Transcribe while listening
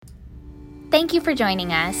Thank you for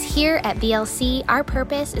joining us. Here at VLC, our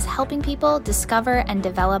purpose is helping people discover and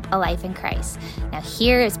develop a life in Christ. Now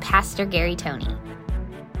here is Pastor Gary Toney.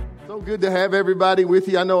 So good to have everybody with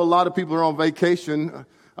you. I know a lot of people are on vacation.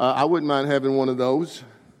 I wouldn't mind having one of those,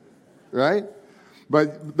 right?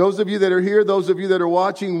 But those of you that are here, those of you that are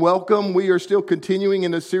watching, welcome. We are still continuing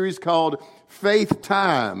in a series called Faith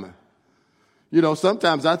Time. You know,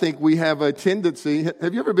 sometimes I think we have a tendency.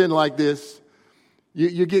 Have you ever been like this?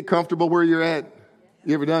 You get comfortable where you're at?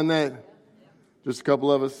 You ever done that? Just a couple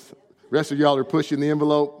of us? The rest of y'all are pushing the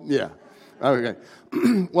envelope? Yeah. Okay.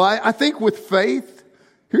 Well, I think with faith,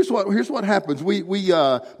 here's what happens. We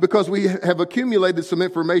because we have accumulated some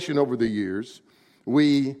information over the years,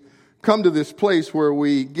 we come to this place where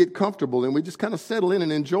we get comfortable and we just kind of settle in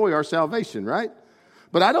and enjoy our salvation, right?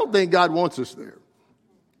 But I don't think God wants us there.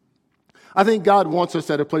 I think God wants us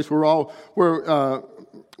at a place where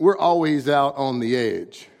we're always out on the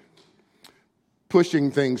edge, pushing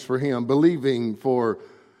things for Him, believing for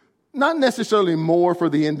not necessarily more for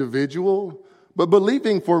the individual, but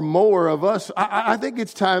believing for more of us. I think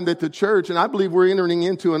it's time that the church, and I believe we're entering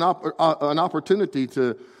into an opportunity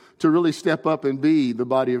to really step up and be the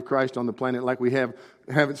body of Christ on the planet like we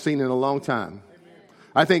haven't seen in a long time.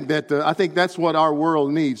 I think that's what our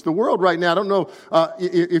world needs. The world right now, I don't know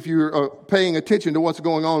if you're paying attention to what's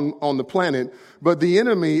going on the planet, but the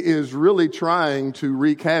enemy is really trying to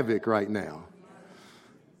wreak havoc right now.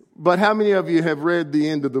 But how many of you have read the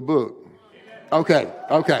end of the book? Okay.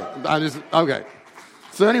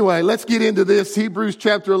 So anyway, let's get into this. Hebrews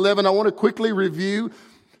chapter 11. I want to quickly review.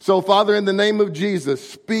 So Father, in the name of Jesus,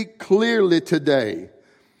 speak clearly today.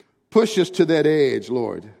 Push us to that edge,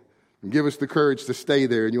 Lord. And give us the courage to stay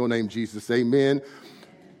there in your name, Jesus. Amen.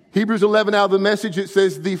 Hebrews 11 out of the Message, it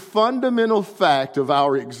says, the fundamental fact of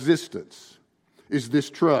our existence is this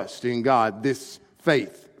trust in God, this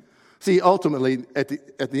faith. See, ultimately, at the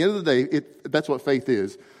end of the day, that's what faith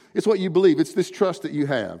is. It's what you believe. It's this trust that you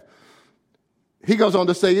have. He goes on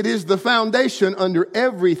to say, it is the foundation under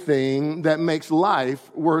everything that makes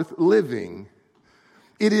life worth living.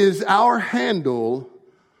 It is our handle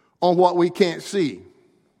on what we can't see.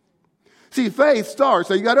 See, faith starts.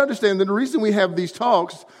 So you got to understand that the reason we have these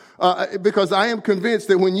talks, because I am convinced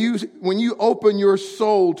that when you open your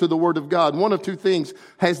soul to the Word of God, one of two things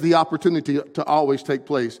has the opportunity to always take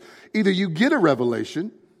place. Either you get a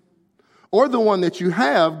revelation, or the one that you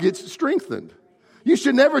have gets strengthened. You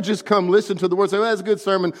should never just come listen to the Word and say, well, that's a good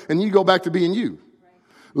sermon, and you go back to being you.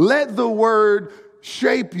 Let the Word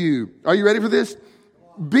shape you. Are you ready for this?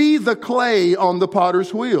 Be the clay on the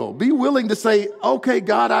potter's wheel. Be willing to say, okay,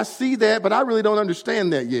 God, I see that, but I really don't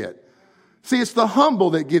understand that yet. See, it's the humble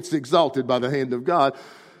that gets exalted by the hand of God.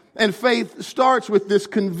 And faith starts with this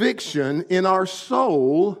conviction in our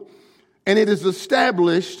soul, and it is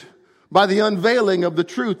established by the unveiling of the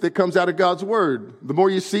truth that comes out of God's Word. The more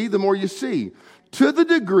you see, the more you see. To the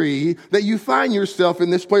degree that you find yourself in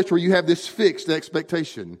this place where you have this fixed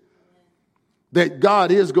expectation that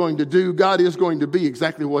God is going to do, God is going to be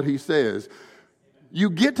exactly what He says. You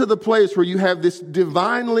get to the place where you have this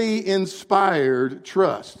divinely inspired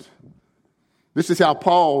trust. This is how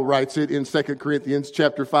Paul writes it in 2 Corinthians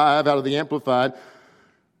chapter 5 out of the Amplified.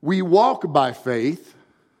 We walk by faith,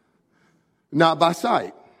 not by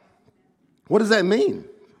sight. What does that mean?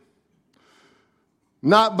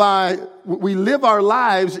 We live our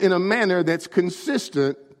lives in a manner that's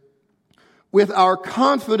consistent with our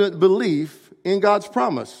confident belief in God's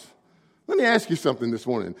promise. Let me ask you something this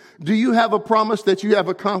morning. Do you have a promise that you have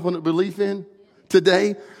a confident belief in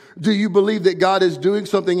today? Do you believe that God is doing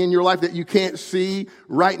something in your life that you can't see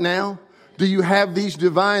right now? Do you have these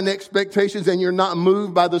divine expectations and you're not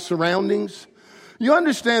moved by the surroundings? You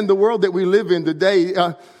understand the world that we live in today.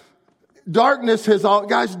 Darkness has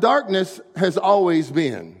always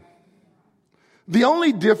been. The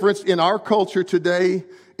only difference in our culture today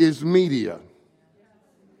is media.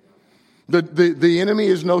 The enemy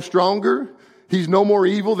is no stronger. He's no more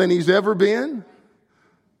evil than he's ever been.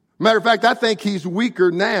 Matter of fact, I think he's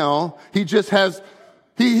weaker now. He just has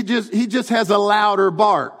a louder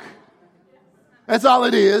bark. That's all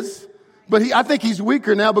it is. But I think he's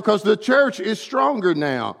weaker now because the church is stronger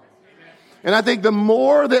now. And I think the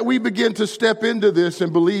more that we begin to step into this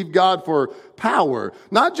and believe God for power,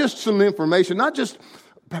 not just some information, not just,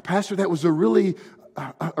 Pastor, that was a really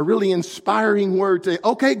inspiring word to,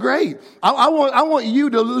 okay, great. I want you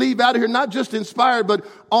to leave out of here not just inspired, but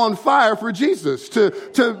on fire for Jesus,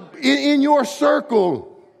 in your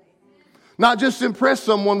circle, not just impress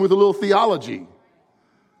someone with a little theology,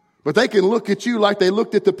 but they can look at you like they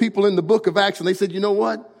looked at the people in the book of Acts and they said, you know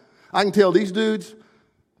what? I can tell these dudes,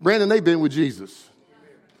 Brandon, they've been with Jesus.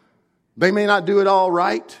 They may not do it all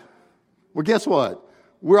right. Well, guess what?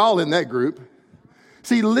 We're all in that group.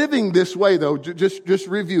 See, living this way, though, just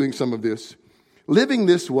reviewing some of this, living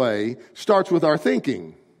this way starts with our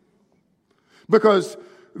thinking. Because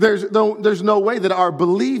there's no way that our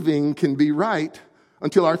believing can be right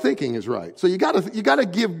until our thinking is right. So you gotta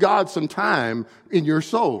give God some time in your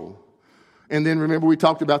soul. And then remember, we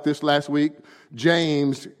talked about this last week.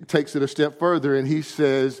 James takes it a step further, and he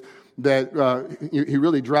says that he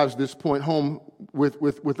really drives this point home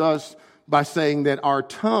with us by saying that our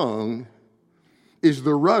tongue is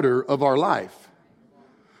the rudder of our life.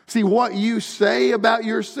 See, what you say about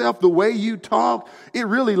yourself, the way you talk, it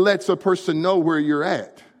really lets a person know where you're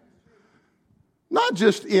at. Not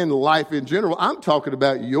just in life in general. I'm talking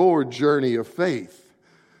about your journey of faith.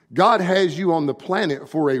 God has you on the planet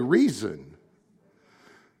for a reason.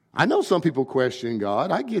 I know some people question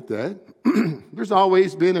God. I get that. There's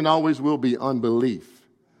always been and always will be unbelief.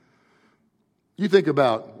 You think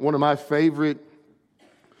about one of my favorite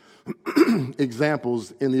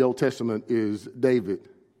examples in the Old Testament is David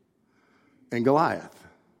and Goliath.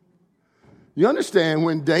 You understand,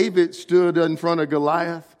 when David stood in front of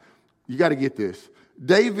Goliath, you got to get this.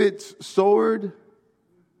 David's sword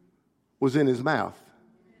was in his mouth.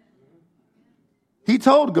 He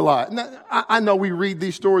told Goliath. Now, I know we read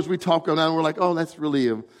these stories, we talk on, and we're like, oh, that's really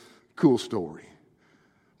a cool story.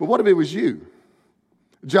 But what if it was you?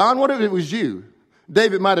 John, what if it was you?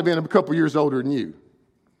 David might have been a couple years older than you.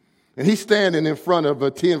 And he's standing in front of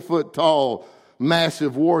a 10-foot tall,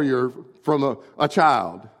 massive warrior from a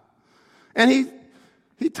child. And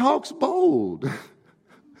he talks bold.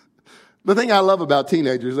 The thing I love about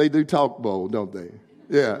teenagers, they do talk bold, don't they?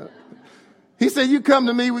 Yeah. He said, you come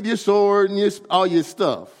to me with your sword and all your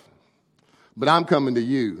stuff, but I'm coming to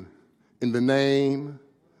you in the name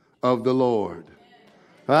of the Lord.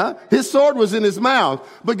 Huh? His sword was in his mouth.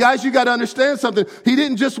 But guys, you got to understand something. He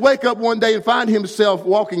didn't just wake up one day and find himself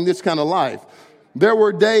walking this kind of life. There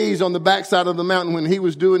were days on the backside of the mountain when he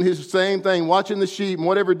was doing his same thing, watching the sheep and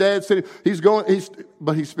whatever Dad said.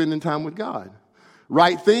 But he's spending time with God.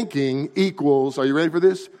 Right thinking equals, are you ready for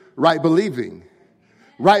this? Right believing.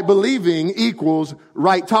 Right believing equals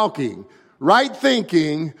right talking. Right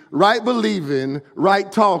thinking, right believing, right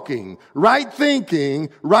talking. Right thinking,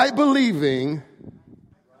 right believing,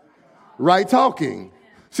 right talking.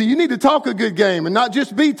 See, you need to talk a good game and not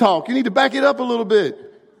just be talk. You need to back it up a little bit.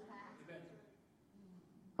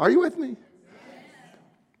 Are you with me?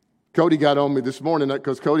 Cody got on me this morning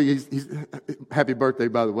because Cody, he's happy birthday,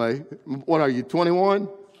 by the way. What are you, 21?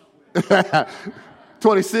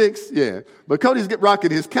 26? Yeah. But Cody's rocking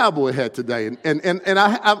his cowboy hat today. And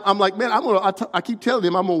I'm like, man, I keep telling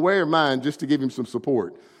him I'm going to wear mine just to give him some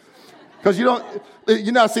support. Because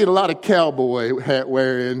you're not seeing a lot of cowboy hat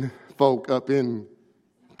wearing folk up in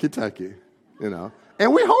Kentucky, you know.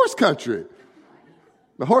 And we're horse country.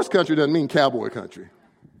 The horse country doesn't mean cowboy country.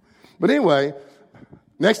 But anyway,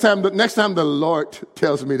 next time the Lord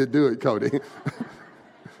tells me to do it, Cody.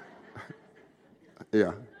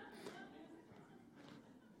 Yeah.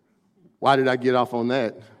 Why did I get off on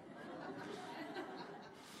that?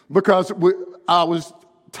 Because I was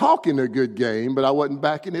talking a good game, but I wasn't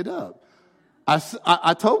backing it up.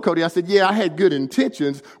 I told Cody, I said, yeah, I had good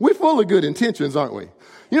intentions. We're full of good intentions, aren't we?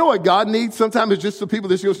 You know what God needs sometimes is just some people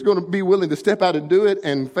that's just going to be willing to step out and do it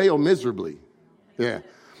and fail miserably. Yeah.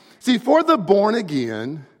 See, for the born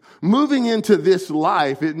again, moving into this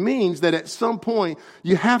life, it means that at some point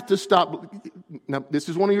you have to stop. Now, this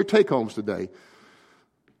is one of your take-homes today.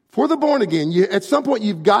 For the born again, at some point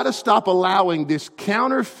you've got to stop allowing this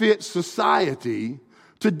counterfeit society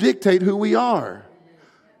to dictate who we are.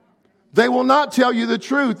 They will not tell you the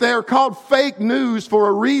truth. They are called fake news for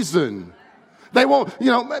a reason. They won't,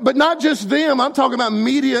 but not just them. I'm talking about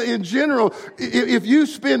media in general. If you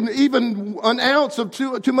spend even an ounce of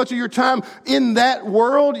too much of your time in that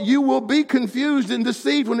world, you will be confused and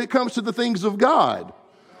deceived when it comes to the things of God.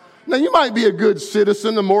 Now, you might be a good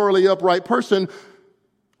citizen, a morally upright person.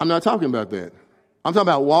 I'm not talking about that. I'm talking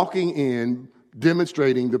about walking in,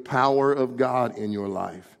 demonstrating the power of God in your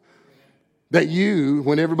life. That you,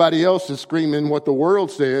 when everybody else is screaming what the world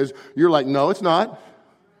says, you're like, no, it's not.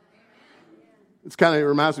 It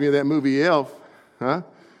reminds me of that movie Elf, huh?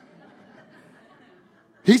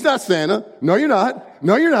 He's not Santa. No, you're not.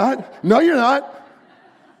 No, you're not. No, you're not.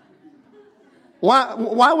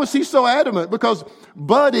 Why was he so adamant? Because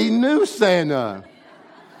Buddy knew Santa.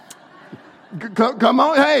 Come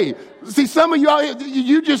on, hey. See, some of y'all,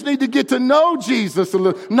 you just need to get to know Jesus a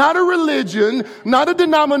little. Not a religion, not a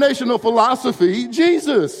denominational philosophy.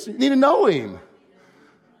 Jesus. You need to know him.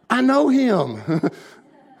 I know him.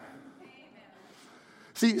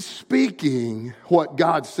 See, speaking what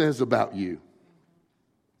God says about you,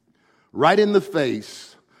 right in the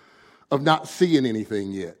face of not seeing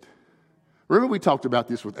anything yet. Remember we talked about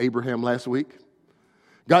this with Abraham last week?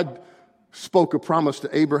 God spoke a promise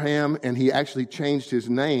to Abraham, and he actually changed his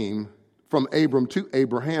name from Abram to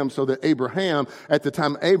Abraham, so that Abraham, at the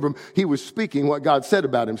time Abram, he was speaking what God said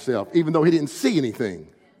about himself, even though he didn't see anything.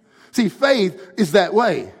 See, faith is that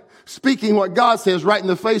way. Speaking what God says right in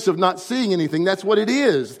the face of not seeing anything. That's what it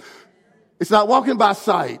is. It's not walking by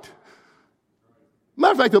sight.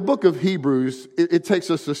 Matter of fact, the book of Hebrews, it takes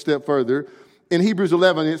us a step further. In Hebrews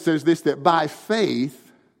 11, it says this, that by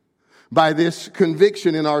faith, by this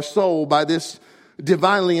conviction in our soul, by this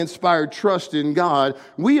divinely inspired trust in God,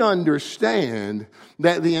 we understand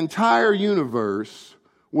that the entire universe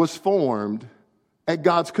was formed at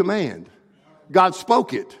God's command. God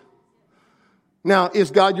spoke it. Now, is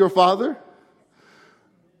God your father?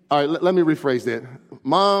 All right, let me rephrase that.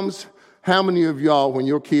 Moms, how many of y'all, when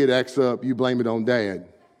your kid acts up, you blame it on dad?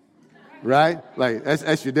 Right? Like,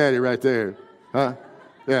 that's your daddy right there. Huh?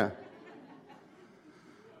 Yeah.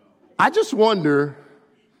 I just wonder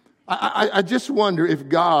if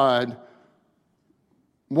God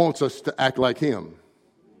wants us to act like him.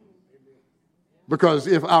 Because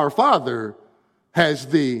if our Father has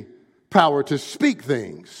the power to speak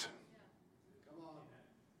things,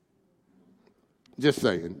 just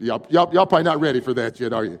saying, y'all probably not ready for that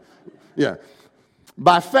yet, are you? Yeah.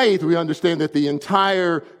 By faith, we understand that the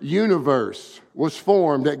entire universe was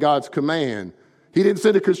formed at God's command. He didn't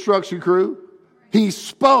send a construction crew. He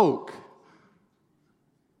spoke.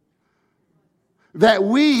 That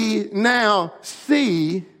we now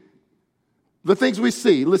see the things we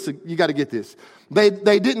see. Listen, you got to get this. They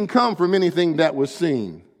didn't come from anything that was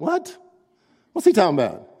seen. What? What's he talking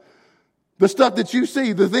about? The stuff that you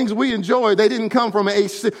see, the things we enjoy, they didn't come from a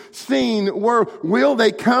seen world. Will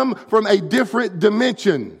they come from a different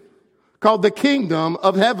dimension called the kingdom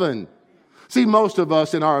of heaven? See, most of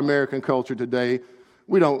us in our American culture today,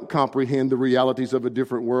 we don't comprehend the realities of a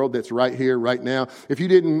different world that's right here, right now. If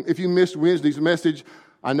you missed Wednesday's message,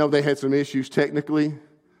 I know they had some issues technically,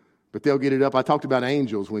 but they'll get it up. I talked about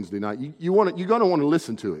angels Wednesday night. You're going to want to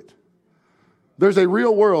listen to it. There's a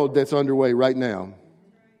real world that's underway right now,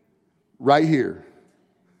 right here,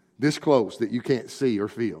 this close that you can't see or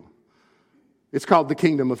feel. It's called the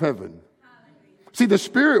kingdom of heaven. See, the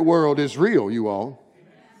spirit world is real, you all.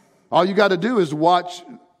 All you got to do is watch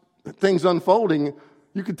things unfolding.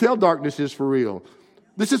 You can tell darkness is for real.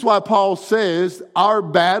 This is why Paul says our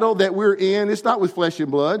battle that we're in, it's not with flesh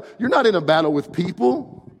and blood. You're not in a battle with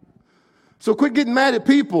people. So quit getting mad at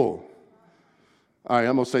people. All right,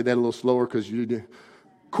 I'm going to say that a little slower because you did.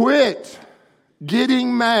 Quit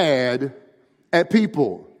getting mad at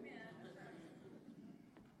people.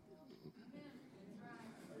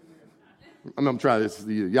 I'm going to try this.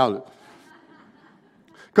 Y'all.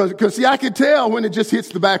 Because see, I can tell when it just hits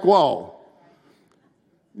the back wall.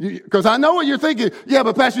 Because I know what you're thinking. Yeah,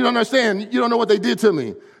 but Pastor, you don't understand. You don't know what they did to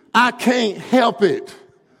me. I can't help it.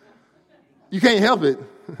 You can't help it.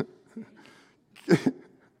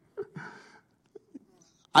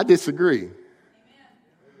 I disagree.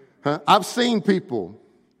 Huh? I've seen people.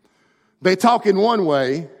 They talk in one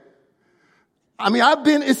way. I mean,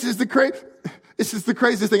 this is the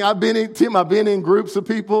craziest thing. I've been in groups of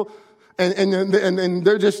people and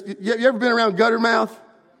they're just, you ever been around gutter mouth?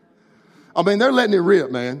 I mean, they're letting it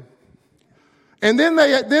rip, man. And then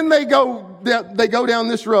they go down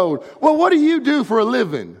this road. Well, what do you do for a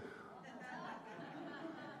living?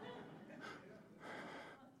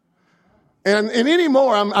 And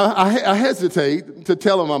anymore, I hesitate to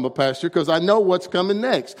tell them I'm a pastor because I know what's coming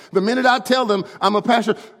next. The minute I tell them I'm a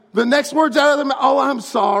pastor, the next words out of them, oh, I'm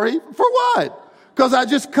sorry. For what? Because I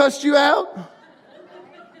just cussed you out?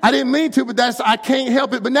 I didn't mean to, but I can't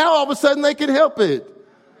help it. But now all of a sudden they can help it.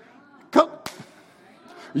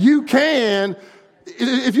 You can.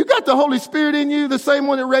 If you got the Holy Spirit in you, the same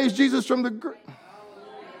one that raised Jesus from the grave.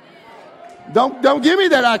 Don't give me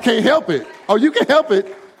that I can't help it. Oh, you can help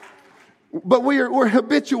it. But we're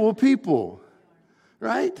habitual people,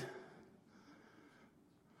 right?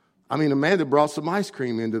 I mean, Amanda brought some ice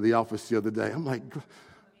cream into the office the other day. I'm like,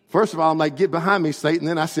 first of all, I'm like, get behind me, Satan.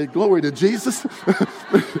 Then I said, glory to Jesus.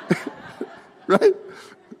 Right?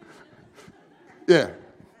 Yeah.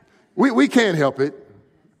 We can't help it.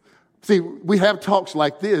 See, we have talks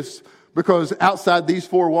like this because outside these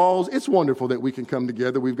four walls, it's wonderful that we can come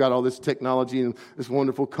together. We've got all this technology and this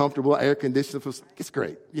wonderful, comfortable air conditioning. It's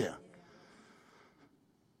great. Yeah.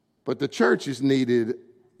 But the church is needed.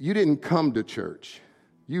 You didn't come to church.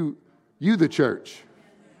 You the church.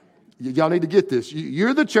 Y'all need to get this.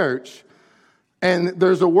 You're the church, And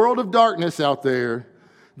there's a world of darkness out there.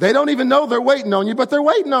 They don't even know they're waiting on you, but they're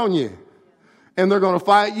waiting on you. And they're going to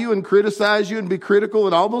fight you and criticize you and be critical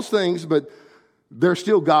and all those things, but they're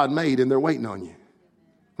still God-made and they're waiting on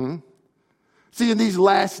you. See, in these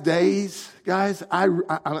last days, guys,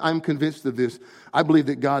 I'm convinced of this. I believe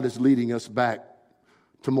that God is leading us back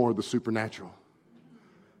to more of the supernatural,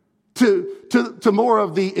 to more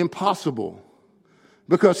of the impossible,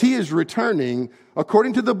 because he is returning.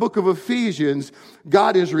 According to the book of Ephesians,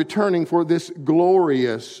 God is returning for this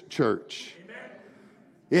glorious church.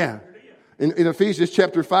 Yeah. In Ephesians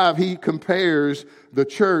chapter 5, he compares the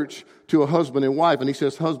church to a husband and wife. And he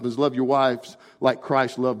says, husbands, love your wives like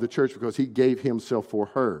Christ loved the church because he gave himself for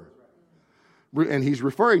her. And he's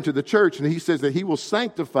referring to the church, and he says that he will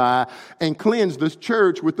sanctify and cleanse this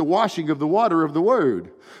church with the washing of the water of the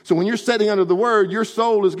word. So when you're sitting under the word, your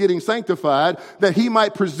soul is getting sanctified that he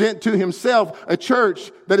might present to himself a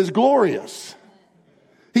church that is glorious.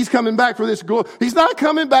 He's coming back for this glory. He's not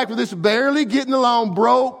coming back for this barely getting along,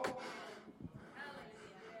 broke.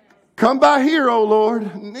 Come by here, oh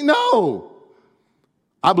Lord. No.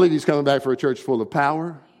 I believe he's coming back for a church full of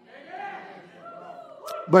power.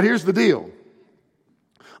 But here's the deal.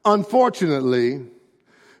 Unfortunately,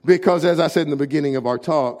 because as I said in the beginning of our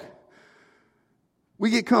talk, we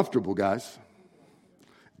get comfortable, guys.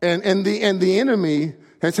 And the enemy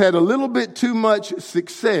has had a little bit too much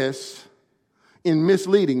success in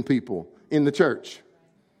misleading people in the church.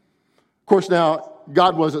 Of course, now,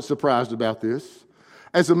 God wasn't surprised about this.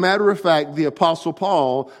 As a matter of fact, the Apostle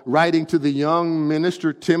Paul, writing to the young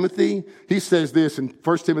minister Timothy, he says this in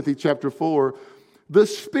 1 Timothy chapter 4, the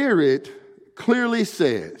Spirit clearly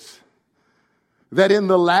says that in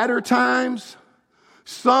the latter times,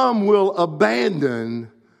 some will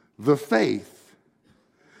abandon the faith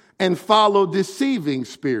and follow deceiving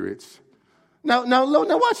spirits. Now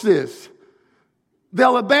watch this.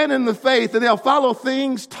 They'll abandon the faith and they'll follow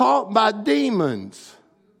things taught by demons.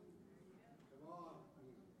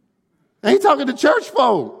 I ain't talking to church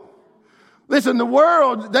folk. Listen, the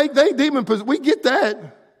world, they demon possessed. We get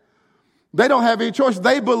that. They don't have any choice.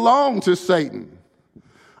 They belong to Satan.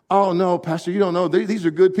 Oh no, Pastor, you don't know. These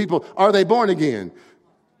are good people. Are they born again?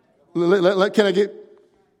 Can I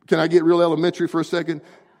get real elementary for a second?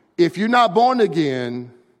 If you're not born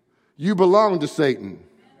again, you belong to Satan.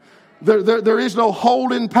 There is no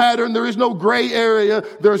holding pattern. There is no gray area.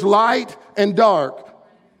 There's light and dark.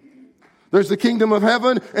 There's the kingdom of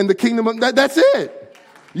heaven and the kingdom of... That's it.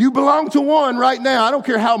 You belong to one right now. I don't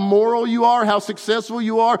care how moral you are, how successful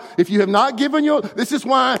you are. If you have not given your... This is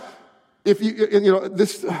why,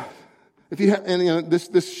 this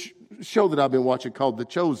show that I've been watching called The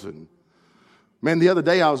Chosen. Man, the other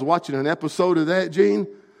day I was watching an episode of that, Gene,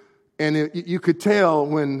 and you could tell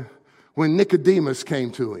when Nicodemus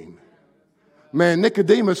came to him. Man,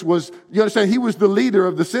 Nicodemus was, you understand, he was the leader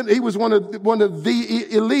of the sin. He was one of the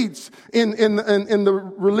elites in the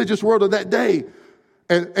religious world of that day.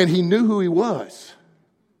 And he knew who he was.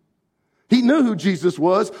 He knew who Jesus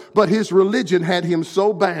was, but his religion had him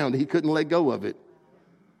so bound he couldn't let go of it.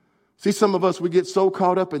 See, some of us, we get so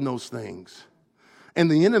caught up in those things. And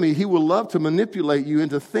the enemy, he will love to manipulate you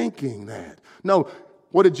into thinking that. No,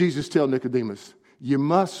 what did Jesus tell Nicodemus? You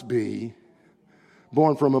must be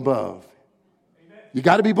born from above. You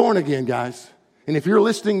got to be born again, guys. And if you're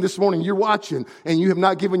listening this morning, you're watching, and you have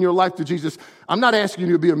not given your life to Jesus, I'm not asking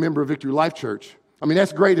you to be a member of Victory Life Church. I mean,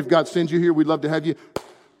 that's great if God sends you here. We'd love to have you.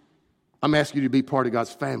 I'm asking you to be part of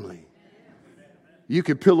God's family. You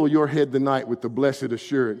can pillow your head tonight with the blessed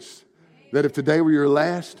assurance that if today were your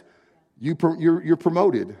last, you're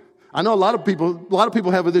promoted. I know a lot of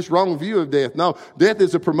people have this wrong view of death. No, death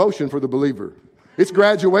is a promotion for the believer. It's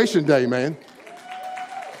graduation day, man.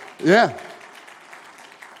 Yeah.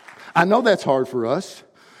 I know that's hard for us.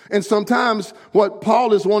 And sometimes what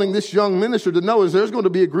Paul is wanting this young minister to know is there's going to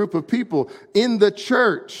be a group of people in the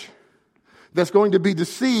church that's going to be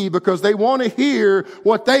deceived because they want to hear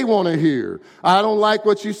what they want to hear. I don't like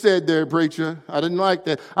what you said there, preacher. I didn't like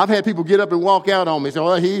that. I've had people get up and walk out on me and say,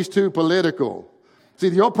 well, he's too political. See,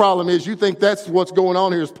 your problem is you think that's what's going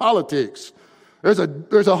on here is politics. There's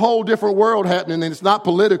a whole different world happening, and it's not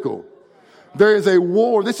political. There is a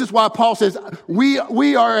war. This is why Paul says we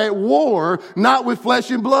are at war, not with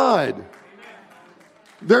flesh and blood.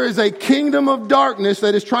 There is a kingdom of darkness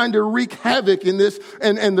that is trying to wreak havoc in this.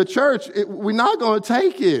 And the church, we're not going to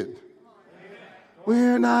take it.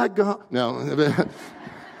 We're not going. No.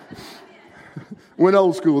 Went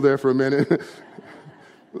old school there for a minute.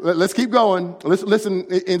 Let's keep going. Listen,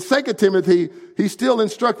 in 2 Timothy, he's still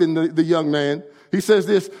instructing the young man. He says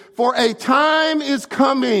this, for a time is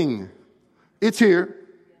coming. It's here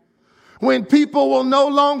When people will no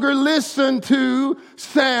longer listen to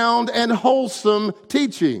sound and wholesome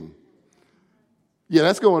teaching. Yeah,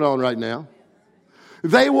 that's going on right now.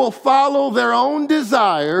 They will follow their own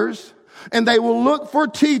desires, and they will look for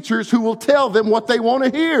teachers who will tell them what they want to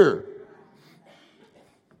hear.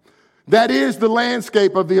 That is the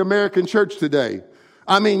landscape of the American church today.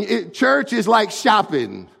 I mean, church is like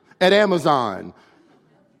shopping at Amazon.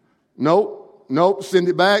 Nope, send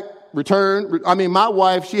it back, return. I mean, my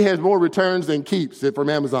wife, she has more returns than keeps it from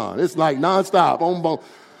Amazon. It's like nonstop.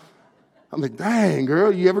 I'm like, dang,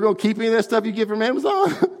 girl, you ever going to keep any of that stuff you get from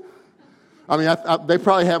Amazon? I mean, they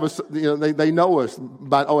probably have us, they know us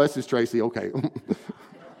by, oh, that's just Tracy, okay.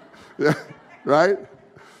 Yeah, right?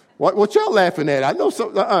 What y'all laughing at? I know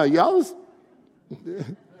some, y'all is...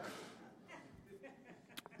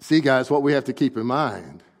 See, guys, what we have to keep in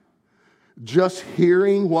mind, just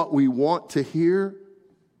hearing what we want to hear,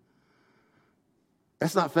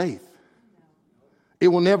 that's not faith. It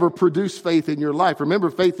will never produce faith in your life. Remember,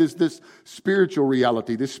 faith is this spiritual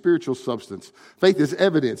reality, this spiritual substance. Faith is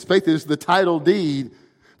evidence. Faith is the title deed.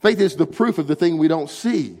 Faith is the proof of the thing we don't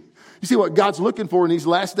see. You see, what God's looking for in these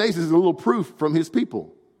last days is a little proof from his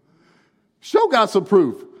people. Show God some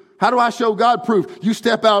proof. How do I show God proof? You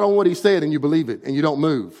step out on what he said and you believe it and you don't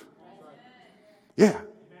move. Yeah,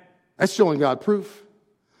 that's showing God proof.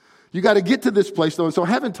 You got to get to this place, though. And so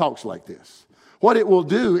having talks like this, what it will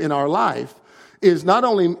do in our life is not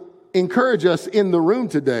only encourage us in the room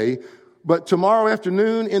today, but tomorrow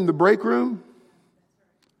afternoon in the break room,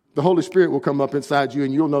 the Holy Spirit will come up inside you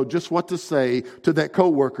and you'll know just what to say to that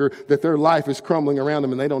coworker that their life is crumbling around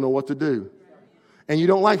them and they don't know what to do. And you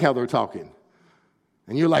don't like how they're talking.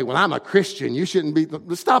 And you're like, well, I'm a Christian. You shouldn't be.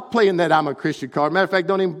 Stop playing that I'm a Christian card. Matter of fact,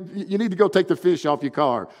 you need to go take the fish off your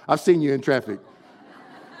car. I've seen you in traffic.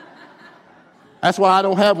 That's why I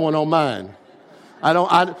don't have one on mine. I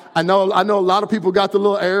know a lot of people got the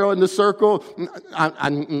little arrow in the circle. I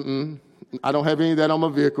don't have any of that on my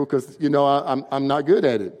vehicle because, I'm not good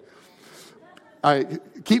at it. All right,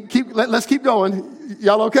 let's keep going.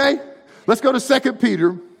 Y'all okay? Let's go to 2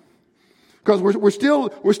 Peter. Because we're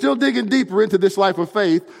still digging deeper into this life of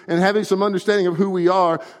faith and having some understanding of who we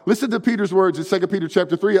are. Listen to Peter's words in 2 Peter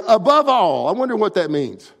chapter 3. Above all, I wonder what that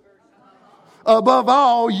means. Above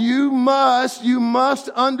all, you must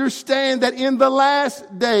understand that in the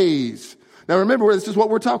last days. Now remember, this is what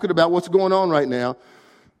we're talking about, what's going on right now.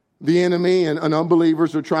 The enemy and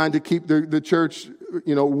unbelievers are trying to keep the church,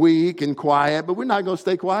 weak and quiet, but we're not going to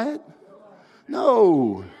stay quiet.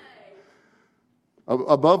 No.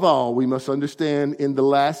 Above all, we must understand in the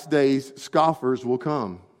last days, scoffers will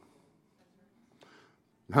come.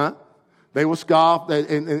 They will scoff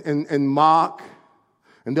and mock,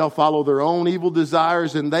 and they'll follow their own evil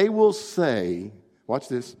desires, and they will say, watch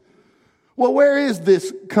this, well, where is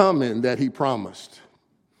this coming that he promised?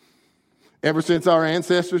 Ever since our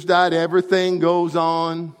ancestors died, everything goes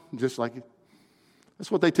on just like it. That's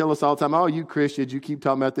what they tell us all the time. Oh, you Christians, you keep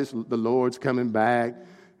talking about this, the Lord's coming back.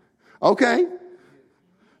 Okay.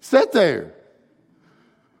 Sit there.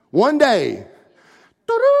 One day.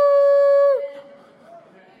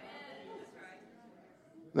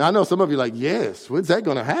 Now, I know some of you are like, yes, when's that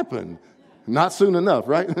going to happen? Not soon enough,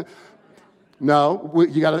 right? No,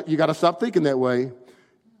 you gotta stop thinking that way.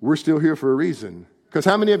 We're still here for a reason. Because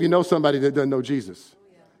how many of you know somebody that doesn't know Jesus?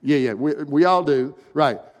 Yeah, we all do.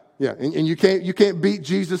 Right. Yeah, and you can't beat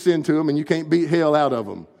Jesus into them and you can't beat hell out of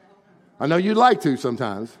them. I know you'd like to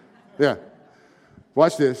sometimes. Yeah.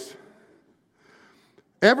 Watch this.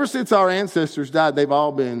 Ever since our ancestors died, they've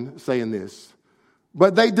all been saying this.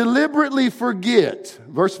 But they deliberately forget,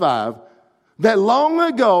 verse 5, that long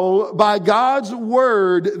ago, by God's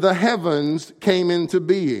word, the heavens came into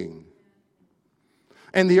being.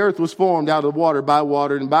 And the earth was formed out of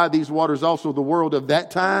water, and by these waters also the world of that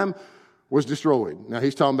time was destroyed. Now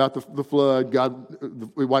he's talking about the flood.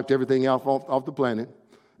 God, we wiped everything off the planet,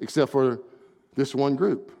 except for this one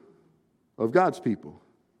group of God's people.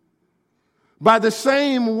 By the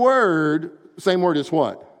same word is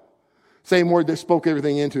what? Same word that spoke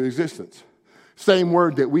everything into existence. Same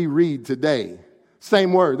word that we read today.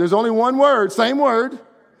 Same word. There's only one word, same word.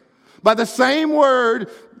 By the same word,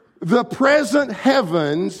 the present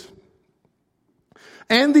heavens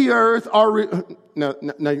and the earth are... Now,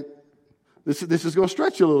 this is going to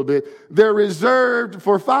stretch you a little bit. They're reserved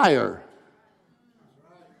for fire,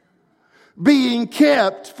 being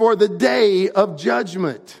kept for the day of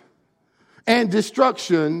judgment and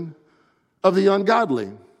destruction of the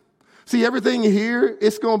ungodly. See, everything here,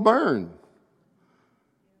 it's going to burn.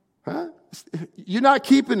 You're not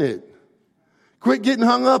keeping it. Quit getting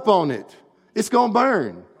hung up on it. It's going to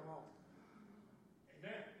burn.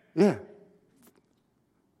 Yeah.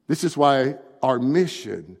 This is why our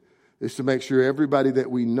mission is to make sure everybody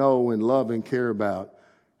that we know and love and care about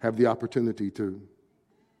have the opportunity to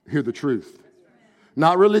hear the truth.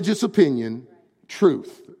 Not religious opinion,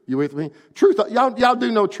 truth. You with me? Truth. Y'all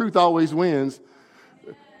do know truth always wins.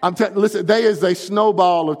 Listen, there is a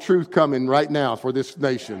snowball of truth coming right now for this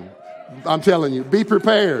nation. I'm telling you, be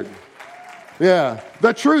prepared. Yeah,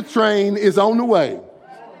 the truth train is on the way.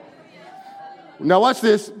 Now watch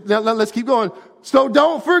this. Now let's keep going. So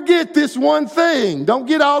don't forget this one thing. Don't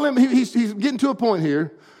get all in. He's getting to a point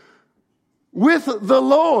here. With the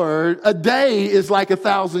Lord, a day is like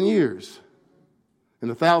 1,000 years. And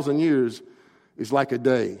 1,000 years is like a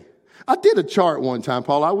day. I did a chart one time,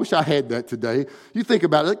 Paul. I wish I had that today. You think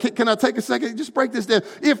about it. Can I take a second? Just break this down.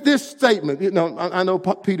 If this statement, I know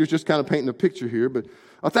Peter's just kind of painting a picture here, but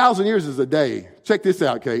 1,000 years is a day. Check this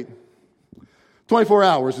out, Kate. 24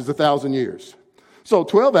 hours is 1,000 years. So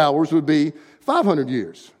 12 hours would be 500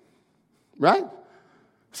 years, right?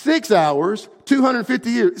 6 hours, 250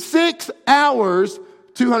 years. 6 hours,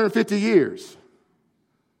 250 years.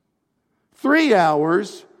 3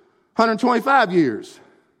 hours, 125 years.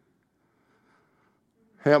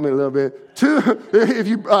 Help me a little bit.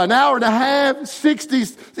 An hour and a half, 60.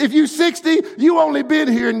 If you're 60, you only been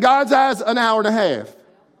here in God's eyes an hour and a half.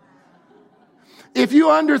 If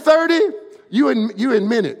you under 30, you in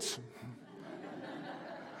minutes.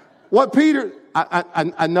 What Peter,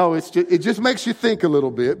 I know it just makes you think a little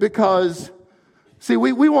bit because, see,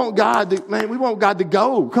 we want God to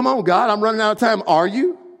go. Come on, God, I'm running out of time. Are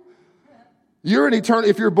you?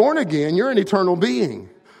 If you're born again, you're an eternal being.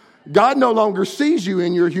 God no longer sees you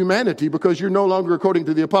in your humanity because you're no longer, according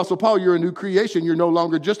to the Apostle Paul, you're a new creation. You're no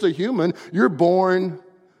longer just a human. You're born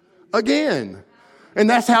again. And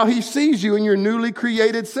that's how he sees you in your newly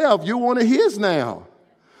created self. You're one of his now.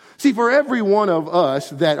 See, for every one of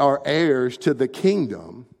us that are heirs to the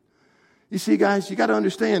kingdom, you see, guys, you got to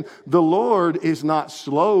understand, the Lord is not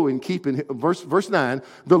slow in keeping, verse 9,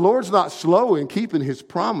 the Lord's not slow in keeping his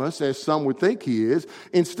promise, as some would think he is.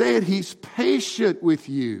 Instead, he's patient with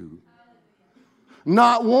you,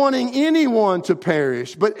 not wanting anyone to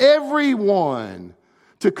perish, but everyone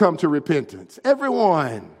to come to repentance.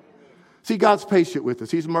 Everyone. See, God's patient with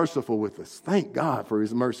us. He's merciful with us. Thank God for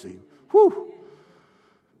his mercy. Whew.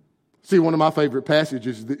 See, one of my favorite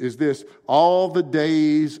passages is this. All the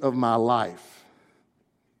days of my life,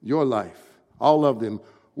 your life, all of them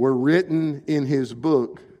were written in his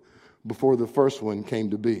book before the first one came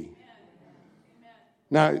to be.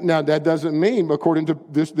 Now that doesn't mean, according to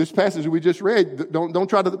this passage we just read, don't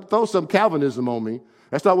try to throw some Calvinism on me.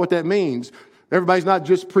 That's not what that means. Everybody's not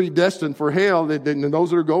just predestined for hell. And those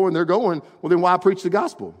that are going, they're going. Well, then why preach the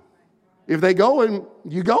gospel? If they going,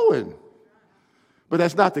 you going. But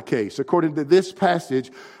that's not the case. According to this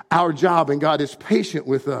passage, our job, and God is patient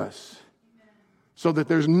with us so that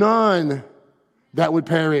there's none that would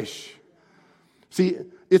perish. See,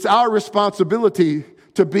 it's our responsibility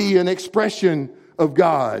to be an expression of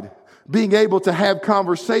God, being able to have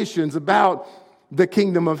conversations about the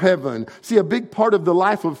kingdom of heaven. See, a big part of the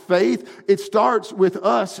life of faith, it starts with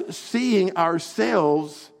us seeing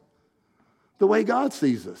ourselves the way God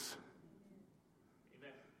sees us.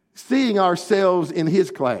 Seeing ourselves in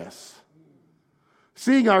his class.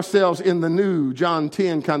 Seeing ourselves in the new John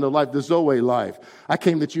 10 kind of life, the Zoe life. I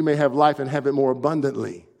came that you may have life and have it more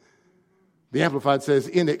abundantly. The Amplified says,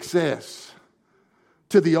 in excess,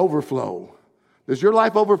 to the overflow. Does your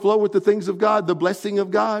life overflow with the things of God, the blessing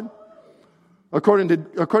of God? According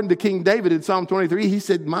to King David in Psalm 23, he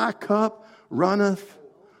said, my cup runneth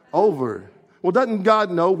over. Well, doesn't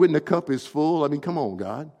God know when the cup is full? I mean, come on,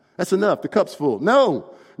 God. That's enough. The cup's full.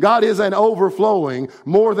 No. God is an overflowing,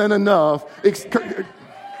 more than enough.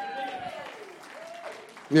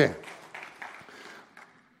 Yeah.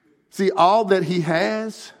 See, all that he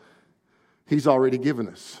has, he's already given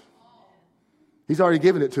us. He's already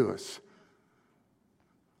given it to us.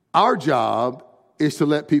 Our job is to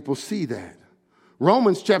let people see that.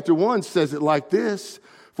 Romans chapter 1 says it like this.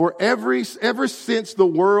 For ever since the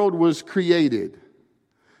world was created,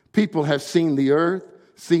 people have seen the earth,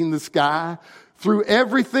 seen the sky. Through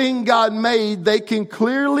everything God made, they can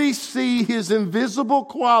clearly see his invisible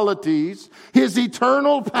qualities, his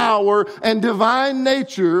eternal power and divine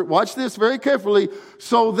nature. Watch this very carefully.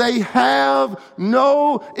 So they have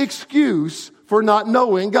no excuse for not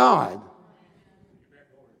knowing God.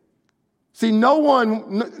 See,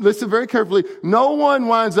 listen very carefully, no one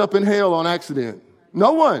winds up in hell on accident.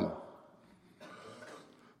 No one.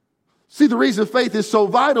 See, the reason faith is so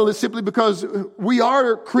vital is simply because we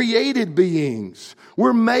are created beings.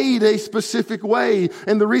 We're made a specific way.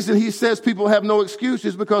 And the reason he says people have no excuse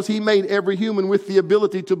is because he made every human with the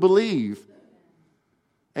ability to believe.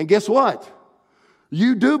 And guess what?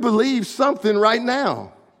 You do believe something right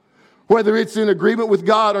now. Whether it's in agreement with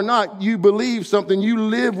God or not, you believe something. You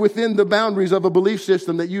live within the boundaries of a belief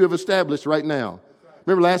system that you have established right now.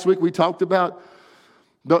 Remember last week we talked about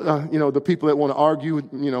the people that want to argue,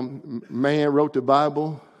 man wrote the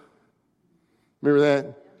Bible. Remember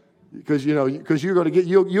that? Because you're going to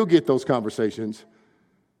you'll get those conversations.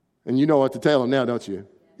 And you know what to tell them now, don't you?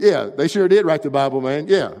 Yeah, they sure did write the Bible, man.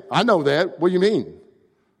 Yeah, I know that. What do you mean?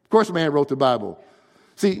 Of course man wrote the Bible.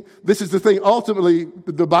 See, this is the thing. Ultimately,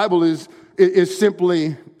 the Bible is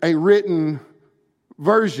simply a written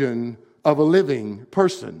version of a living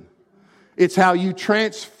person. It's how you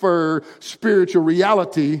transfer spiritual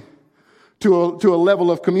reality to a level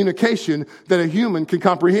of communication that a human can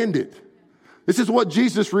comprehend it. This is what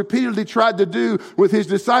Jesus repeatedly tried to do with his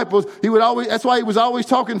disciples. That's why he was always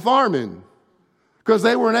talking farming. Because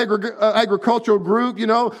they were an agricultural group,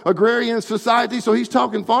 agrarian society. So he's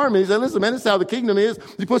talking farming. He said, listen, man, this is how the kingdom is.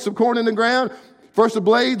 You put some corn in the ground, first a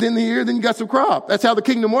blade, then the ear, then you got some crop. That's how the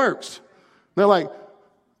kingdom works. They're like,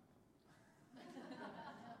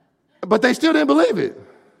 but they still didn't believe it.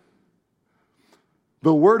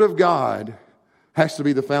 The Word of God has to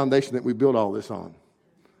be the foundation that we build all this on.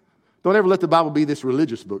 Don't ever let the Bible be this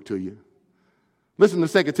religious book to you. Listen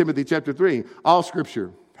to 2 Timothy chapter 3. All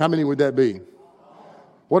Scripture. How many would that be?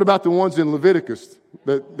 What about the ones in Leviticus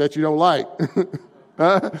that you don't like?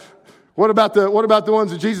 What about the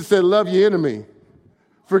ones that Jesus said, love your enemy?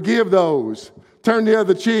 Forgive those. Turn the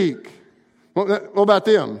other cheek. What about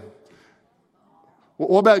them?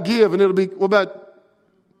 What about give? And what about,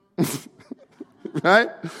 right?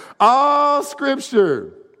 All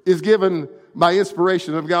Scripture is given by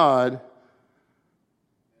inspiration of God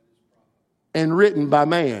and written by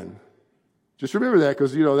man. Just remember that,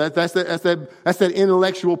 because that's that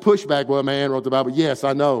intellectual pushback. Well, man wrote the Bible. Yes,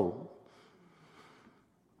 I know.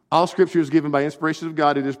 All Scripture is given by inspiration of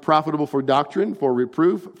God. It is profitable for doctrine, for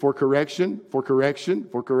reproof, for correction.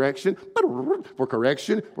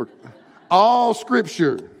 All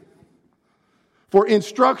Scripture for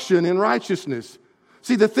instruction in righteousness.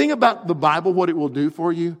 See, the thing about the Bible, what it will do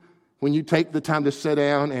for you, when you take the time to sit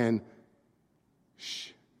down and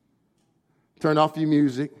turn off your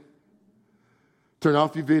music, turn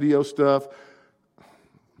off your video stuff.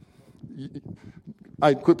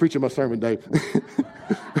 I quit preaching my sermon, Dave.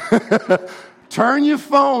 Turn your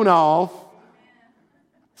phone off.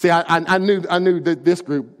 See, I knew that this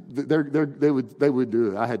group they would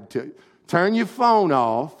do it. I had to turn your phone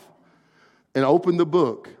off and open the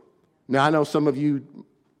book. Now I know some of you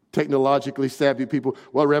technologically savvy people.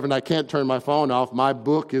 Well, Reverend, I can't turn my phone off. My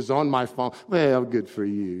book is on my phone. Well, good for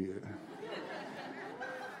you.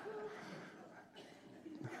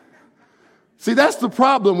 See, that's the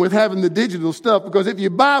problem with having the digital stuff, because if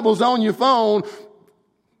your Bible's on your phone,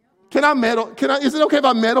 can I meddle? Is it okay if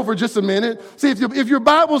I meddle for just a minute? See, if your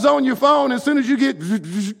Bible's on your phone, as soon as you get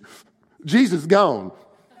Jesus gone,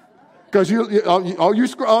 because you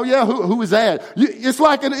scroll. Oh yeah, who is that? It's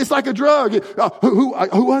like a drug.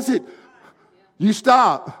 Who was it? You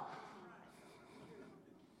stop.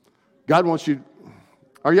 God wants you.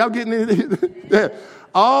 Are y'all getting it?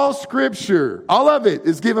 All Scripture, all of it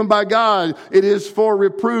is given by God. It is for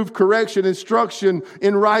reproof, correction, instruction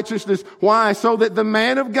in righteousness. Why? So that the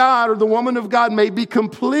man of God or the woman of God may be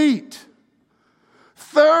complete,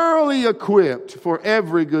 thoroughly equipped for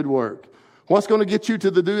every good work. What's going to get you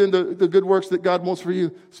to doing the good works that God wants for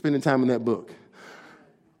you? Spending time in that book.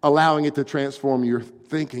 Allowing it to transform your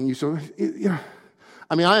thinking.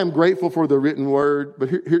 I am grateful for the written word, but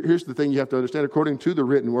here's the thing you have to understand. According to the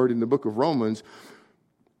written word in the book of Romans,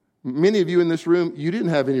 many of you in this room, you didn't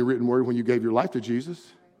have any written word when you gave your life to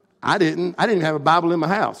Jesus. I didn't. I didn't even have a Bible in my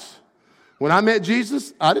house. When I met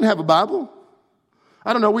Jesus, I didn't have a Bible.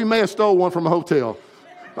 I don't know, we may have stole one from a hotel.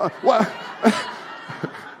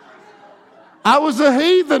 I was a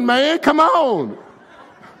heathen, man. Come on.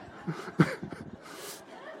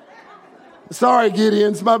 Sorry,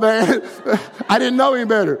 Gideons, my bad. I didn't know any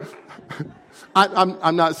better.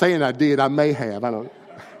 I'm not saying I did. I may have. I don't know.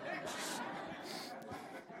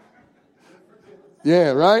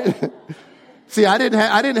 Yeah, right? See, I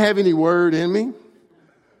didn't have any word in me.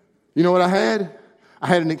 You know what I had? I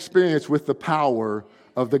had an experience with the power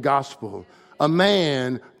of the gospel. A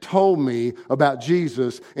man told me about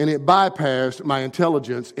Jesus, and it bypassed my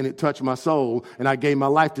intelligence, and it touched my soul, and I gave my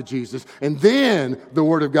life to Jesus. And then the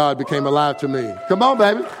Word of God became alive to me. Come on,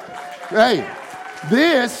 baby. Hey,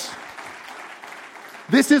 this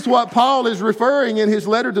This is what Paul is referring in his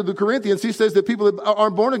letter to the Corinthians. He says that people that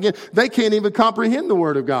aren't born again, they can't even comprehend the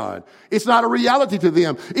word of God. It's not a reality to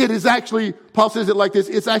them. It is actually, Paul says it like this,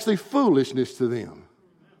 it's actually foolishness to them.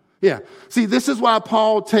 Yeah. See, this is why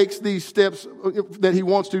Paul takes these steps that he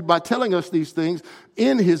wants to by telling us these things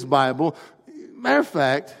in his Bible. Matter of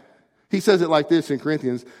fact, he says it like this in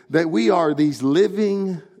Corinthians, that we are these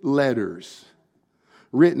living letters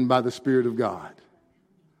written by the Spirit of God.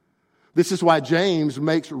 This is why James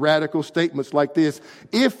makes radical statements like this.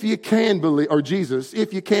 If you can believe, or Jesus,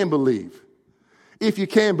 if you can believe. If you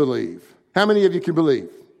can believe. How many of you can believe?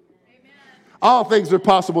 Amen. All things are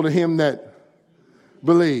possible to him that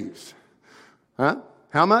believes. Huh?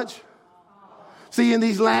 How much? See, in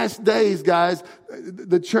these last days, guys,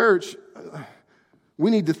 the church,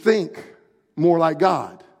 we need to think more like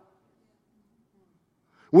God.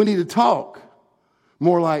 We need to talk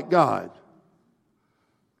more like God.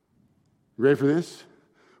 You ready for this?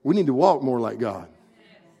 We need to walk more like God.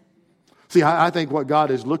 See, I think what God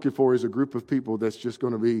is looking for is a group of people that's just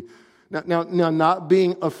going to be, now, not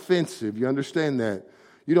being offensive. You understand that?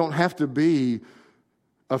 You don't have to be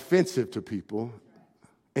offensive to people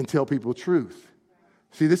and tell people truth.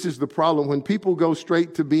 See, this is the problem. When people go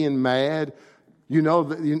straight to being mad,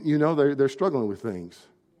 they're struggling with things.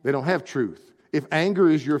 They don't have truth. If anger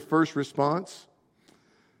is your first response,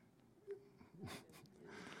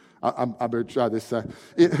 I better try this side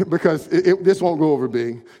because this won't go over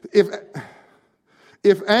big.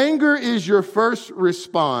 If anger is your first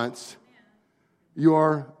response,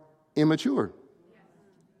 you're immature.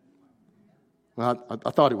 Well,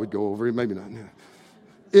 I thought it would go over, maybe not.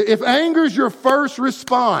 If anger is your first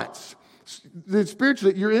response, then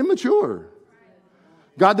spiritually you're immature.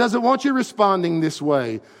 God doesn't want you responding this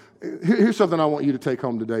way. Here's something I want you to take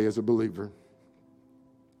home today as a believer.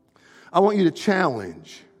 I want you to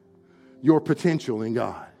challenge your potential in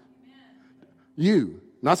God. You,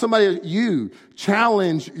 not somebody else, you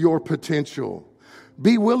challenge your potential.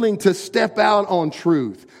 Be willing to step out on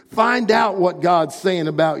truth. Find out what God's saying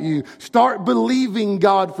about you. Start believing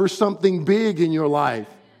God for something big in your life.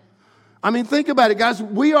 I mean, think about it, guys.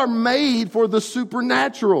 We are made for the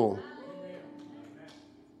supernatural.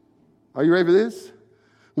 Are you ready for this?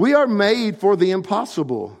 We are made for the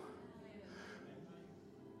impossible.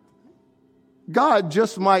 God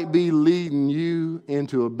just might be leading you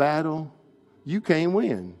into a battle you can't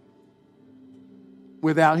win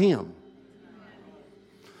without him.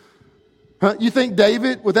 Huh? You think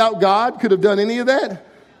David, without God, could have done any of that?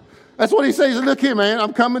 That's what he says. Look here, man,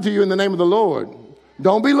 I'm coming to you in the name of the Lord.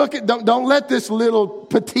 Don't let this little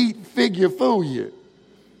petite figure fool you.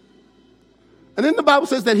 And then the Bible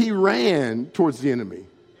says that he ran towards the enemy.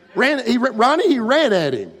 He ran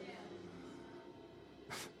at him.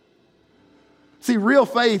 See, real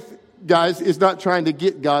faith, guys, is not trying to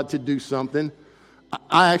get God to do something.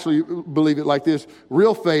 I actually believe it like this.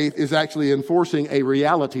 Real faith is actually enforcing a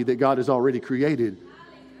reality that God has already created.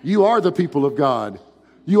 You are the people of God.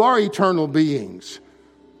 You are eternal beings.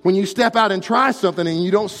 When you step out and try something and you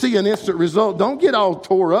don't see an instant result, don't get all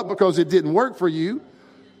tore up because it didn't work for you.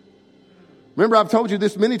 Remember, I've told you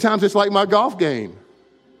this many times, it's like my golf game.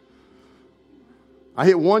 I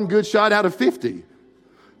hit one good shot out of 50.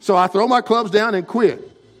 So I throw my clubs down and quit.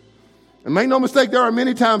 And make no mistake, there are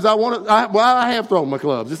many times I have thrown my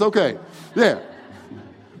clubs. It's okay. Yeah.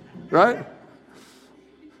 Right?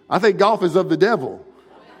 I think golf is of the devil.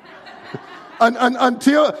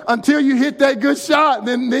 Until you hit that good shot,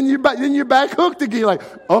 then you're back hooked again. Like,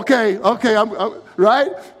 okay, I'm right?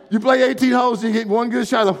 You play 18 holes, you get one good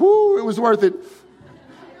shot. Like, whoo, it was worth it.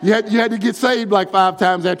 You had to get saved like 5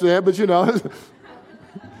 times after that, but you know.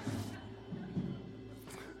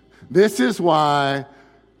 This is why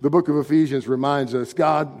the book of Ephesians reminds us,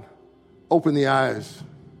 God, open the eyes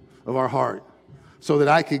of our heart so that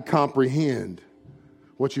I could comprehend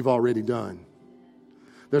what you've already done.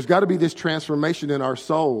 There's got to be this transformation in our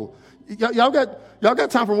soul. Y'all got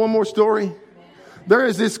time for one more story? There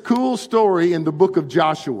is this cool story in the book of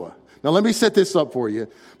Joshua. Now let me set this up for you,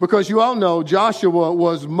 because you all know Joshua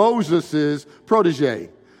was Moses' protege.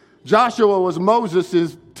 Joshua was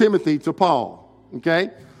Moses' Timothy to Paul,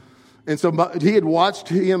 okay? And so he had watched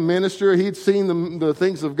him minister. He'd seen the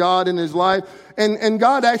things of God in his life. And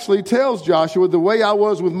God actually tells Joshua, the way I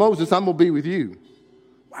was with Moses, I'm going to be with you.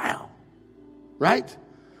 Wow. Right?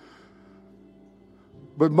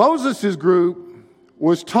 But Moses' group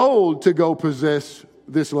was told to go possess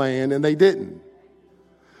this land, and they didn't.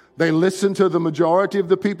 They listened to the majority of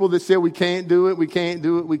the people that said, we can't do it, we can't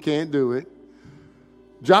do it, we can't do it.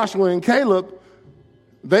 Joshua and Caleb,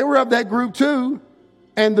 they were of that group too.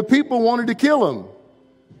 And the people wanted to kill him.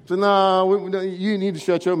 So, no, you need to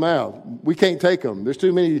shut your mouth. We can't take them. There's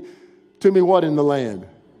too many what in the land?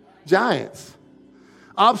 Giants.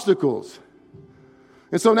 Obstacles.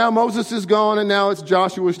 And so now Moses is gone, and now it's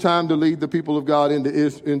Joshua's time to lead the people of God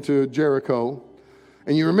into Jericho.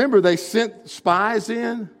 And you remember they sent spies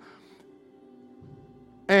in,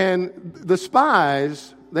 and the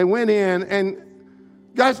spies, they went in, and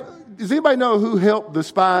guys, does anybody know who helped the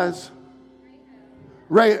spies?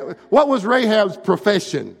 What was Rahab's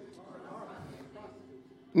profession?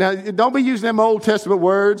 Now, don't be using them Old Testament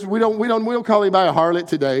words. We don't call anybody a harlot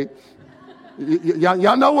today.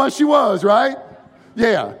 Y'all know what she was, right?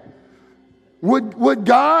 Yeah. Would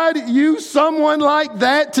God use someone like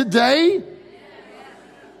that today?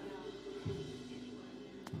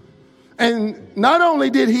 And not only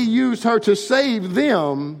did he use her to save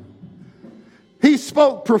them, he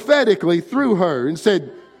spoke prophetically through her and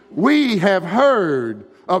said, we have heard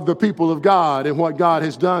of the people of God and what God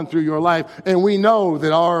has done through your life, and we know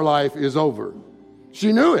that our life is over.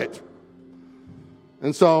 She knew it.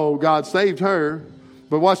 And so God saved her.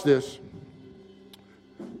 But watch this.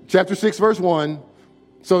 Chapter 6, verse 1.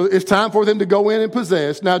 So it's time for them to go in and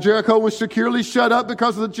possess. Now Jericho was securely shut up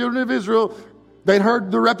because of the children of Israel. They'd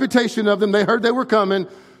heard the reputation of them. They heard they were coming.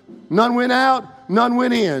 None went out, none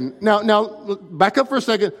went in. Now, back up for a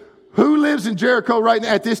second. Who lives in Jericho right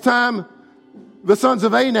now at this time? The sons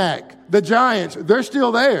of Anak, the giants. They're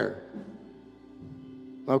still there.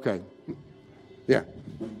 Okay. Yeah.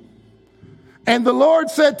 And the Lord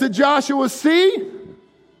said to Joshua, see,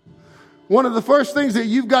 one of the first things that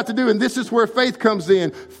you've got to do, and this is where faith comes in.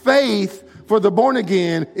 Faith for the born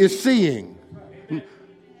again is seeing.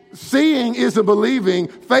 Seeing isn't believing.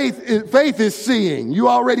 Faith is seeing. You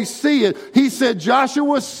already see it. He said,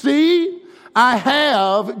 Joshua, see, I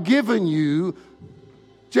have given you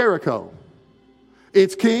Jericho,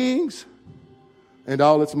 its kings and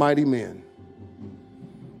all its mighty men.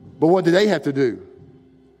 But what did they have to do?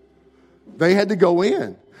 They had to go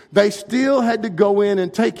in. They still had to go in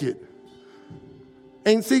and take it.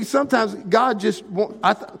 And see, sometimes God just,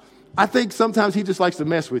 I think sometimes he just likes to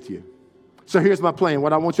mess with you. So here's my plan.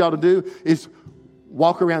 What I want y'all to do is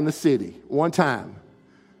walk around the city one time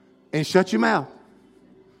and shut your mouth.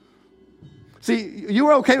 See, you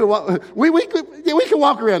were okay with we can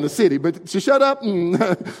walk around the city, but to shut up,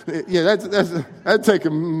 yeah, that'd take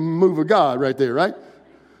a move of God right there, right?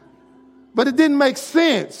 But it didn't make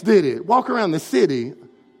sense, did it? Walk around the city.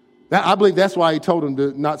 I believe that's why he told them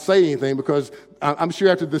to not say anything, because I'm sure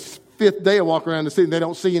after the fifth day of walking around the city, they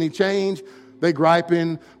don't see any change. They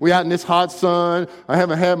griping. We out in this hot sun. I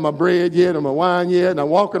haven't had my bread yet or my wine yet, and I'm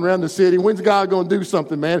walking around the city. When's God going to do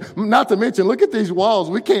something, man? Not to mention, look at these walls.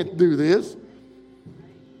 We can't do this.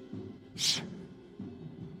 Shh.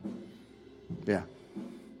 Yeah.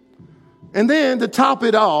 And then to top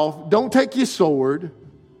it off, don't take your sword.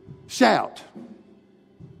 Shout.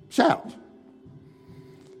 Shout.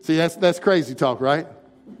 See, that's crazy talk, right?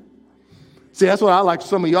 See, that's what I like.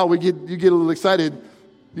 Some of y'all, you get a little excited.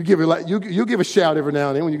 You give a shout every now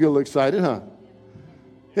and then when you get a little excited, huh?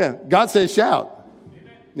 Yeah. God says shout.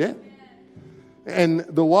 Yeah. And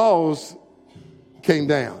the walls came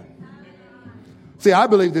down. See, I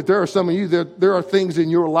believe that there are some of you, there are things in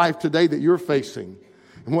your life today that you're facing.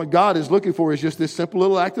 And what God is looking for is just this simple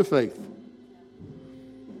little act of faith.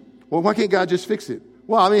 Well, why can't God just fix it?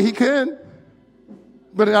 Well, I mean, he can.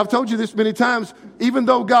 But I've told you this many times, even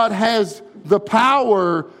though God has the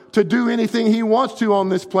power to do anything he wants to on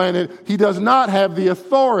this planet, he does not have the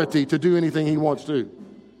authority to do anything he wants to.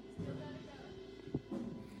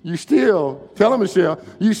 You still, tell him, Michelle,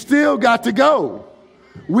 you still got to go.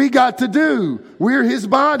 We got to do. We're his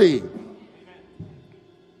body.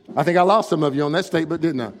 I think I lost some of you on that statement,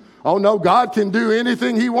 didn't I? Oh, no, God can do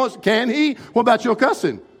anything he wants. Can he? What about your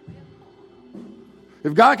cussing?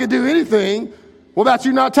 If God can do anything, what about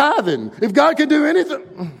you not tithing? If God can do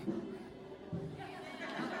anything...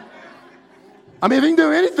 I mean, if he can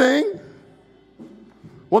do anything,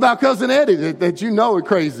 what about Cousin Eddie that you know are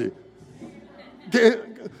crazy?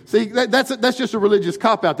 See, that's just a religious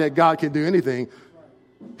cop-out that God can do anything.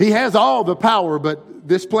 He has all the power, but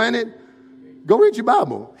this planet, go read your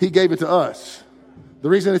Bible. He gave it to us. The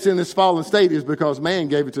reason it's in this fallen state is because man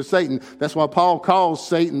gave it to Satan. That's why Paul calls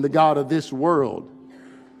Satan the god of this world.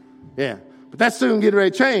 Yeah. But that's soon getting ready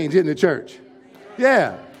to change, isn't it, church?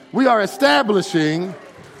 Yeah. We are establishing...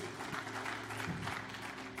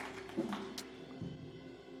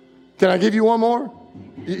 Can I give you one more?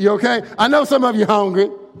 You okay? I know some of you hungry.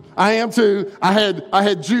 I am too. I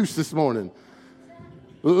had juice this morning.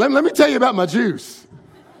 Let me tell you about my juice.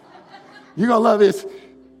 You're going to love this.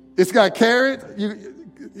 It's got carrots,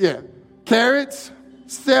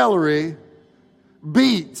 celery,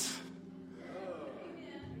 beets,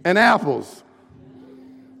 and apples.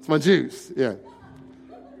 It's my juice, yeah.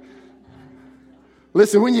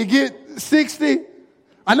 Listen, when you get 60,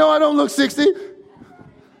 I know I don't look 60.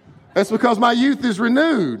 That's because my youth is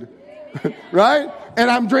renewed, right? And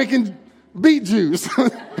I'm drinking beet juice,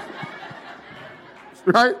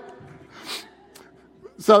 right?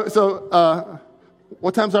 So,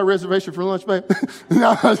 what time's our reservation for lunch, babe?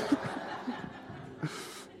 No.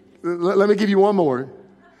 Let me give you one more.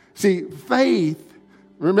 See, faith,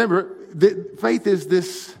 remember, faith is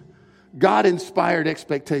this God-inspired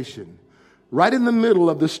expectation. Right in the middle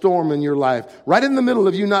of the storm in your life, right in the middle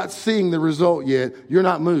of you not seeing the result yet, you're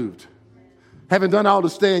not moved. Haven't done all to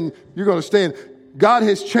stand, you're going to stand. God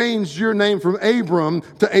has changed your name from Abram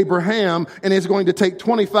to Abraham, and it's going to take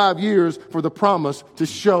 25 years for the promise to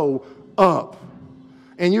show up.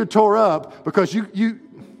 And you're tore up because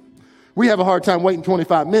we have a hard time waiting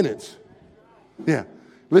 25 minutes. Yeah.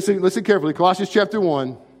 Listen carefully. Colossians chapter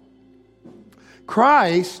 1.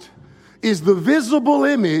 Christ is the visible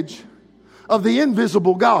image of the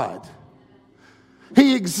invisible God.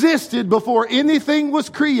 He existed before anything was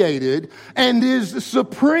created and is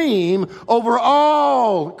supreme over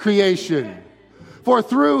all creation. For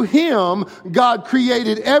through him, God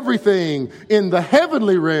created everything in the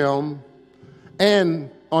heavenly realm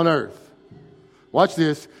and on earth. Watch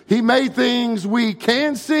this. He made things we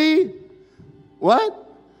can see. What?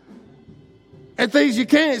 And things you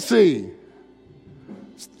can't see.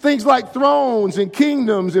 Things like thrones and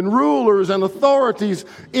kingdoms and rulers and authorities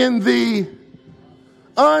in the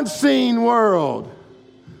unseen world.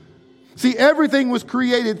 See, everything was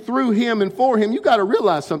created through him and for him. You got to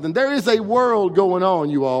realize something. There is a world going on,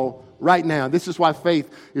 you all, right now. This is why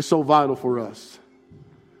faith is so vital for us.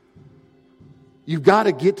 You've got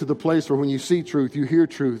to get to the place where when you see truth, you hear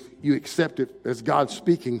truth, you accept it as God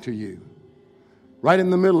speaking to you. Right in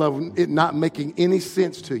the middle of it not making any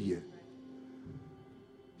sense to you.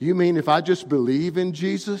 You mean if I just believe in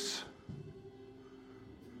Jesus,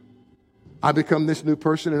 I become this new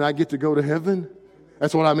person and I get to go to heaven?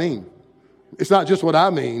 That's what I mean. It's not just what I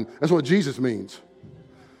mean. That's what Jesus means.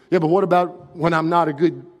 Yeah, but what about when I'm not a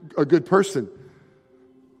good person?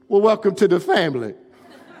 Well, welcome to the family.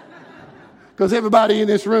 Because everybody in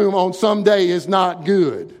this room on some day is not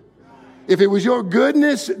good. If it was your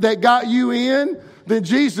goodness that got you in, then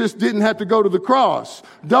Jesus didn't have to go to the cross.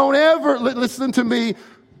 Don't ever, listen to me,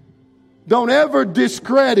 don't ever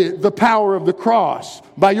discredit the power of the cross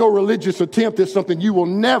by your religious attempt at something you will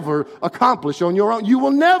never accomplish on your own. You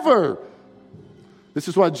will never. This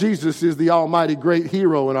is why Jesus is the almighty great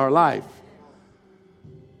hero in our life.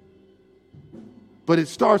 But it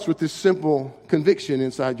starts with this simple conviction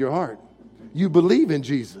inside your heart. You believe in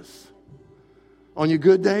Jesus. On your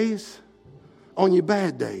good days, on your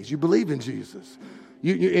bad days, you believe in Jesus.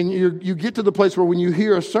 You get to the place where when you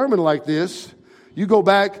hear a sermon like this, you go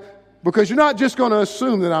back, because you're not just going to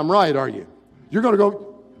assume that I'm right, are you? You're going to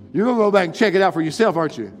go back and check it out for yourself,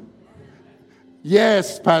 aren't you?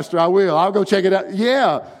 Yes, Pastor, I will. I'll go check it out.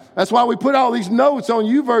 Yeah, that's why we put all these notes on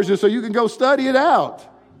YouVersion so you can go study it out.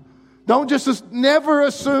 Don't just never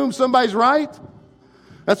assume somebody's right.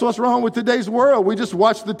 That's what's wrong with today's world. We just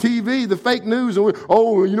watch the TV, the fake news, and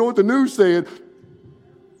you know what the news said?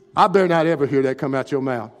 I better not ever hear that come out your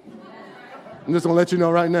mouth. I'm just going to let you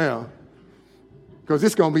know right now. Because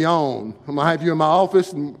it's going to be on. I'm going to have you in my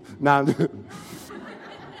office. I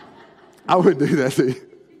wouldn't do that to you.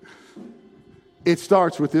 It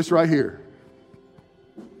starts with this right here.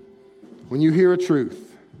 When you hear a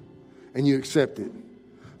truth and you accept it.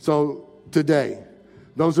 So today,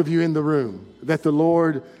 those of you in the room that the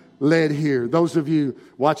Lord led here, those of you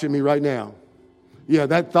watching me right now, yeah,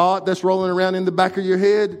 that thought that's rolling around in the back of your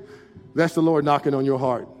head, that's the Lord knocking on your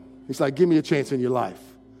heart. He's like, give me a chance in your life.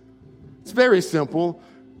 It's very simple.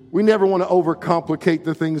 We never want to overcomplicate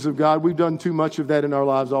the things of God. We've done too much of that in our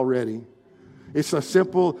lives already. It's a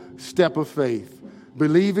simple step of faith.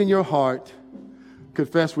 Believe in your heart,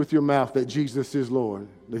 confess with your mouth that Jesus is Lord,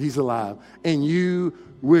 that he's alive, and you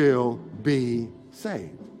will be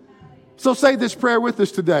saved. So say this prayer with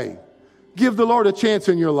us today. Give the Lord a chance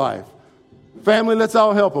in your life. Family, let's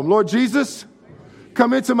all help him. Lord Jesus,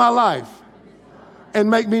 come into my life and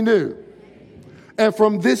make me new. And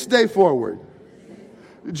from this day forward,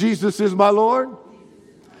 Jesus is my Lord.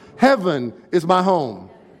 Heaven is my home.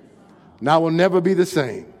 And I will never be the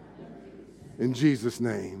same. In Jesus'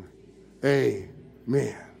 name,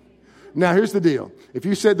 amen. Now, here's the deal. If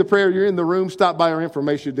you said the prayer, you're in the room, stop by our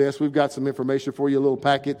information desk. We've got some information for you, a little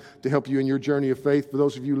packet to help you in your journey of faith. For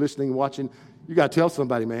those of you listening and watching, you got to tell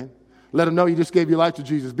somebody, man. Let them know you just gave your life to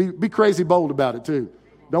Jesus. Be crazy bold about it, too.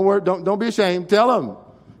 Don't worry. Don't be ashamed. Tell them.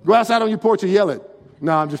 Go outside on your porch and yell it.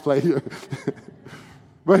 No, I'm just playing.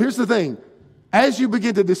 But here's the thing. As you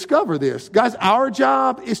begin to discover this, guys, our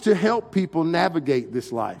job is to help people navigate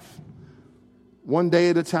this life. One day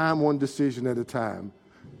at a time, one decision at a time.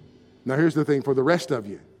 Now, here's the thing for the rest of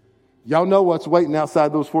you. Y'all know what's waiting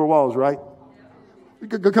outside those four walls, right?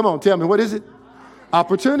 Come on, tell me. What is it?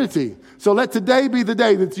 Opportunity. So let today be the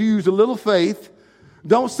day that you use a little faith.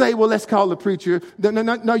 Don't say, well, let's call the preacher.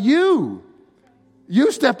 No, you.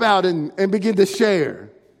 You step out and begin to share.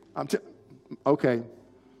 Okay.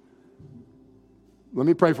 Let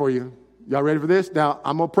me pray for you. Y'all ready for this? Now,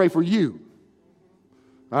 I'm going to pray for you.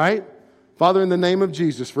 All right? Father, in the name of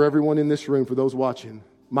Jesus, for everyone in this room, for those watching,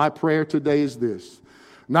 my prayer today is this.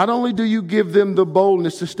 Not only do you give them the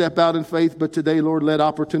boldness to step out in faith, but today, Lord, let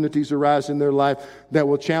opportunities arise in their life that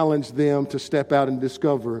will challenge them to step out and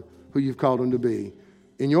discover who you've called them to be.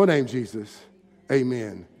 In your name, Jesus,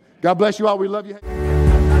 amen. God bless you all. We love you.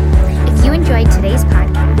 If you enjoyed today's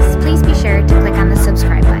podcast, please be sure to click on the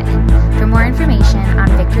subscribe button. For more information on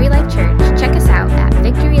Victory Life Church, check us out at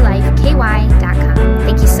victorylifeky.com.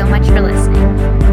 Thank you so much.